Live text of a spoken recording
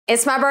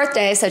It's my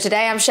birthday, so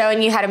today I'm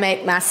showing you how to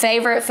make my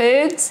favorite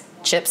foods,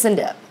 chips and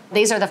dip.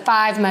 These are the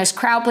 5 most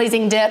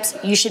crowd-pleasing dips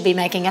you should be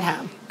making at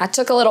home. I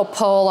took a little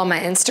poll on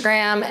my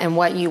Instagram, and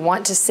what you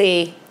want to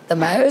see the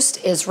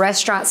most is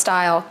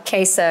restaurant-style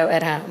queso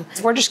at home.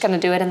 We're just gonna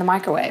do it in the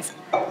microwave.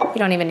 You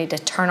don't even need to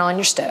turn on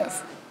your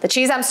stove. The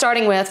cheese I'm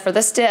starting with for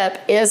this dip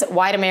is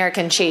white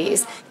American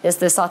cheese. Is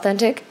this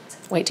authentic?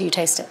 Wait till you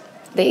taste it.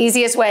 The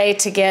easiest way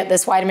to get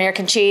this white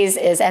American cheese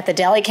is at the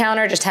deli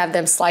counter. Just have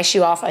them slice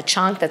you off a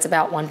chunk that's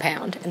about 1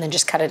 pound and then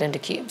just cut it into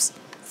cubes.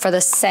 For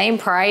the same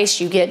price,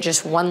 you get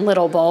just 1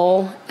 little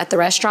bowl at the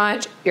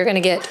restaurant. You're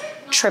gonna get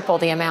triple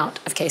the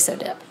amount of queso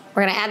dip.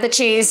 We're gonna add the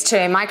cheese to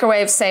a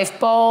microwave-safe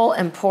bowl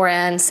and pour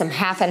in some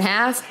half and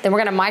half. Then we're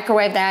gonna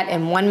microwave that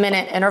in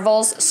 1-minute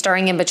intervals,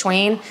 stirring in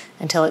between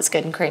until it's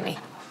good and creamy.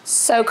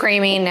 So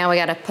creamy, now we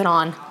gotta put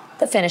on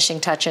the finishing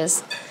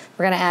touches.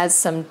 We're gonna add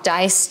some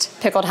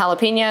diced pickled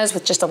jalapenos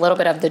with just a little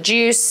bit of the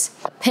juice,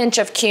 a pinch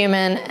of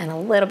cumin, and a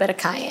little bit of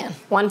cayenne.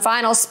 1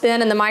 final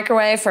spin in the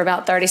microwave for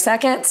about 30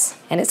 seconds,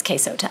 and it's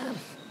queso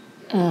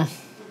time.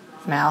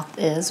 Mouth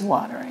is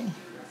watering.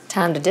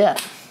 Time to dip.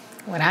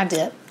 When I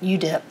dip, you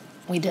dip,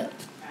 we dip.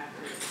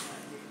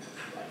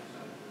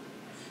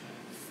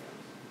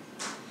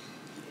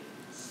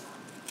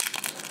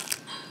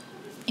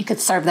 You could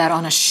serve that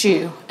on a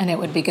shoe, and it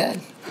would be good.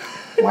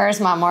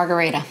 Where's my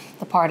margarita?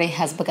 The party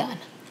has begun.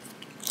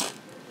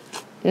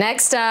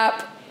 Next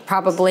up,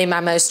 probably my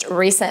most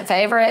recent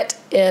favorite,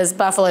 is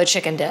buffalo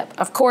chicken dip.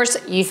 Of course,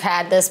 you've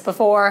had this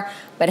before,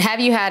 but have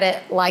you had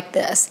it like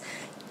this?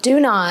 Do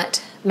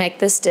not make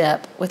this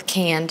dip with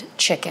canned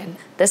chicken.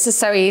 This is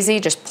so easy.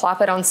 Just plop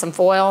it on some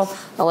foil,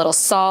 a little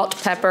salt,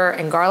 pepper,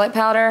 and garlic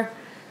powder.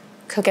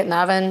 Cook it in the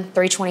oven,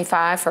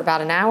 325 for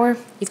about an hour.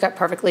 You've got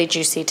perfectly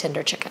juicy,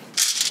 tender chicken.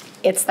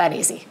 It's that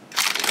easy.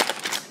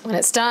 When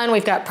it's done,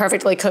 we've got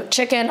perfectly cooked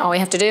chicken. All we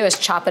have to do is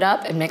chop it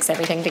up and mix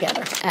everything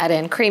together. Add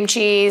in cream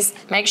cheese.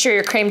 Make sure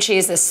your cream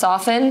cheese is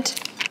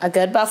softened. A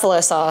good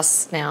buffalo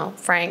sauce. Now,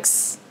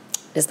 Frank's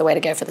is the way to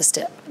go for this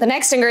dip. The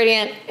next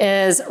ingredient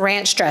is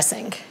ranch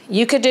dressing.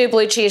 You could do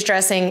blue cheese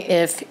dressing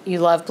if you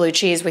love blue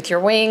cheese with your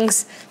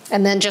wings,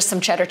 and then just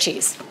some cheddar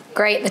cheese.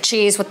 Grate the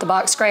cheese with the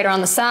box grater on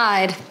the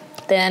side,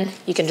 then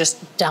you can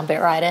just dump it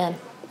right in.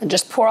 And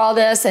just pour all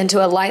this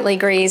into a lightly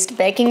greased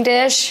baking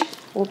dish.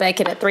 We'll bake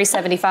it at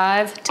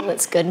 375 till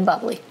it's good and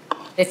bubbly.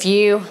 If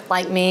you,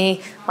 like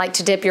me, like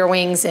to dip your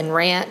wings in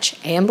ranch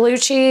and blue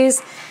cheese,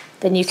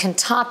 then you can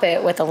top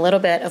it with a little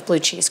bit of blue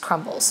cheese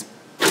crumbles.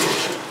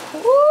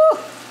 Woo!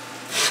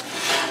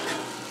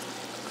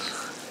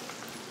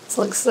 This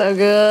looks so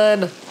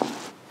good.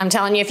 I'm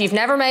telling you, if you've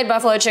never made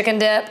buffalo chicken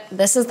dip,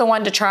 this is the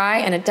one to try,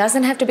 and it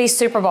doesn't have to be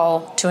Super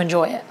Bowl to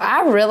enjoy it.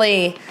 I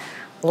really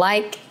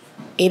like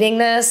eating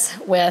this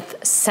with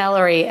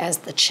celery as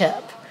the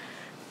chip.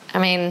 I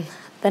mean,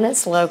 then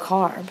it's low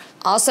carb.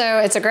 Also,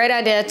 it's a great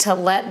idea to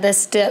let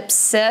this dip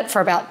sit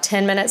for about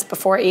 10 minutes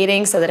before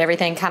eating so that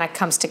everything kind of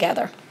comes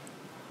together.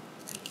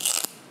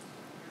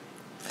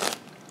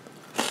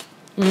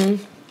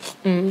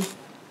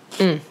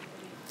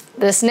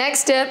 This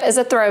next dip is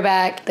a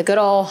throwback, the good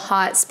old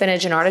hot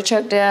spinach and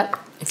artichoke dip.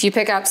 If you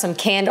pick up some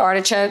canned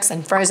artichokes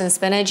and frozen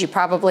spinach, you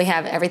probably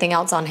have everything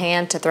else on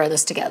hand to throw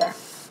this together.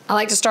 I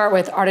like to start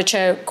with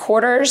artichoke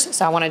quarters,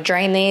 so I want to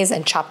drain these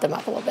and chop them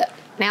up a little bit.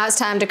 Now it's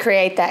time to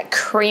create that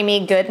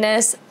creamy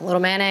goodness. A little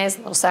mayonnaise, a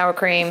little sour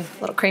cream,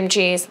 a little cream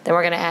cheese. Then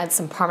we're gonna add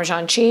some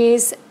Parmesan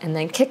cheese and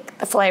then kick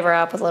the flavor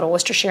up with a little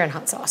Worcestershire and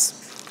hot sauce.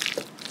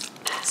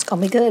 It's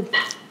gonna be good.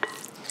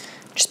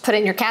 Just put it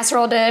in your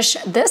casserole dish.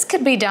 This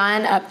could be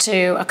done up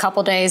to a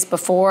couple days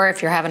before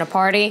if you're having a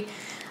party.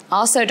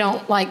 Also,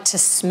 don't like to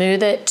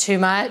smooth it too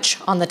much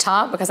on the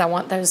top because I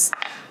want those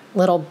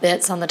little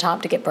bits on the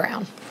top to get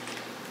brown.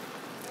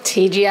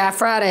 TGI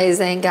Fridays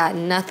ain't got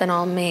nothing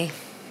on me.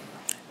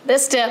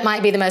 This dip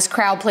might be the most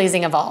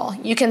crowd-pleasing of all.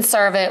 You can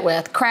serve it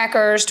with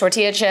crackers,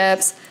 tortilla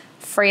chips,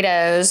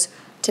 Fritos.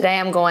 Today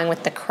I'm going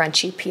with the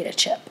crunchy pita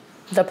chip,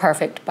 the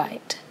perfect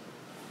bite.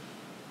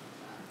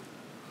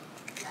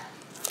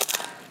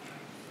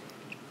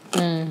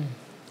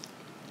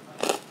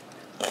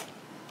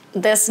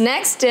 This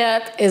next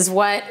dip is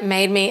what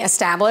made me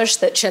establish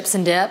that chips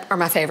and dip are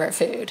my favorite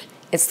food.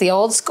 It's the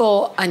old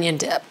school onion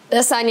dip.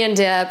 This onion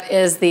dip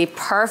is the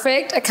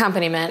perfect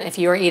accompaniment if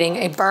you are eating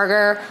a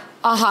burger,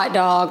 a hot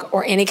dog,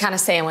 or any kind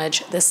of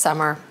sandwich this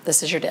summer.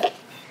 This is your dip.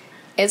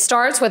 It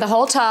starts with a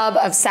whole tub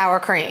of sour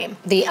cream.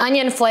 The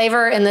onion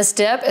flavor in this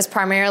dip is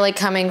primarily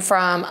coming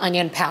from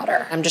onion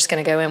powder. I'm just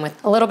gonna go in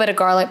with a little bit of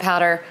garlic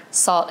powder,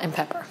 salt, and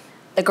pepper.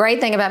 The great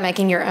thing about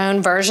making your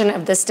own version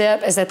of this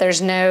dip is that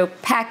there's no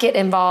packet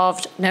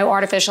involved, no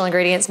artificial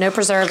ingredients, no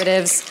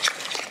preservatives.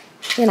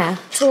 You know,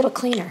 it's a little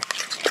cleaner.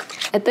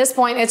 At this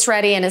point, it's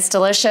ready and it's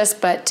delicious,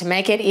 but to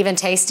make it even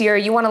tastier,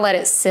 you wanna let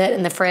it sit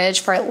in the fridge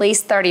for at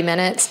least 30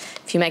 minutes.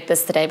 If you make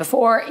this the day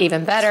before,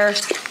 even better.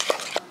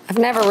 I've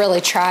never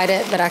really tried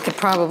it, but I could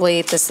probably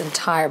eat this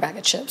entire bag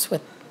of chips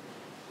with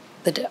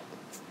the dip.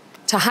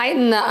 To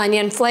heighten the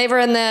onion flavor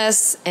in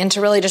this and to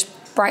really just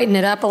brighten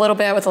it up a little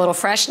bit with a little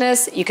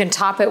freshness. You can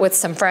top it with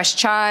some fresh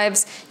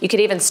chives. You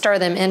could even stir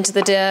them into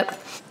the dip.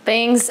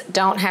 Things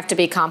don't have to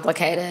be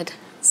complicated.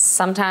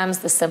 Sometimes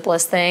the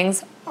simplest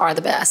things are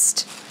the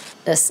best.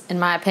 This,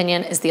 in my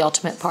opinion, is the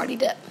ultimate party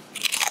dip.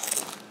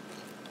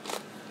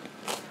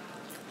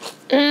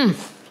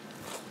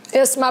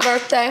 It's my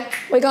birthday.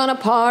 We're gonna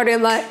party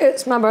like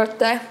it's my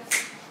birthday.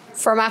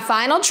 For my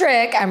final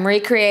trick, I'm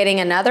recreating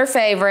another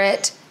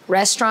favorite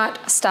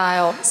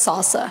restaurant-style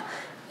salsa.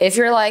 If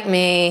you're like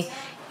me,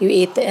 you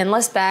eat the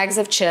endless bags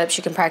of chips,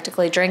 you can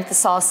practically drink the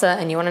salsa,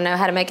 and you wanna know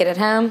how to make it at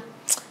home?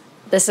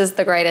 This is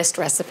the greatest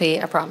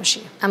recipe, I promise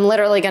you. I'm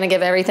literally gonna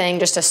give everything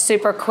just a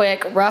super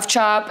quick rough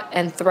chop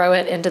and throw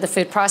it into the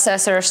food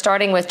processor,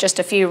 starting with just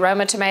a few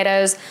Roma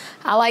tomatoes.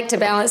 I like to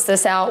balance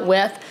this out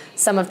with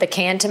some of the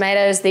canned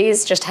tomatoes.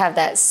 These just have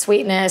that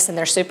sweetness and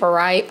they're super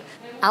ripe.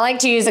 I like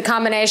to use a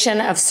combination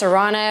of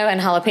serrano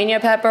and jalapeno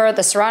pepper.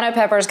 The serrano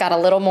pepper's got a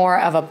little more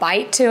of a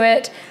bite to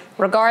it.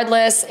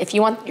 Regardless, if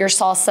you want your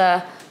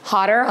salsa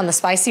hotter on the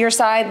spicier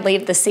side,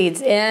 leave the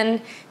seeds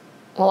in.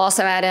 We'll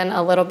also add in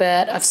a little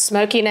bit of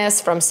smokiness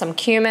from some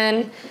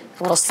cumin,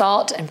 a little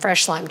salt, and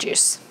fresh lime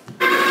juice.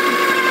 And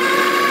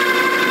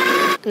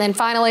then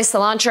finally,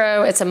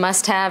 cilantro. It's a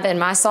must-have in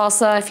my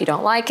salsa. If you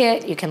don't like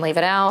it, you can leave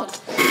it out.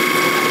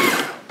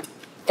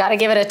 Gotta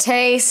give it a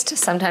taste.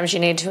 Sometimes you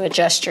need to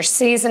adjust your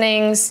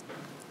seasonings.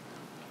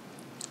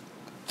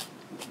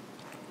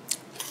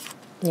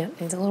 Yeah,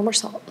 needs a little more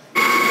salt.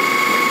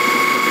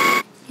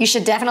 You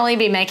should definitely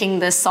be making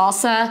this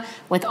salsa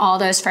with all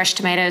those fresh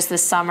tomatoes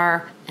this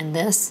summer, and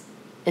this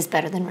is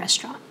better than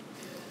restaurant.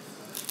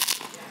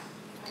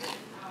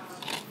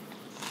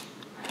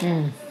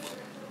 It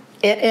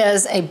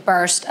is a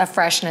burst of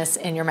freshness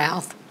in your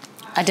mouth.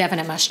 A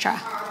definite must try.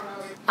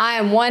 I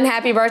am one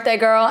happy birthday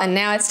girl, and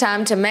now it's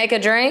time to make a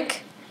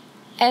drink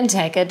and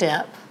take a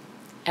dip.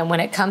 And when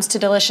it comes to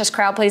delicious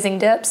crowd-pleasing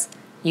dips,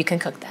 you can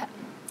cook that.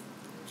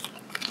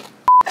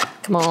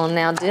 Come on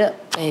now,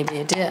 dip,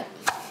 baby, dip.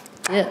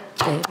 Dip,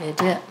 baby,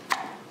 dip.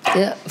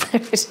 Dip.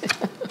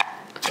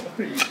 What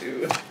are you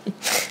doing?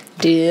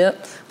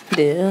 Dip,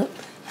 dip,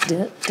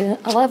 dip,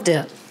 dip. I love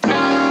dip.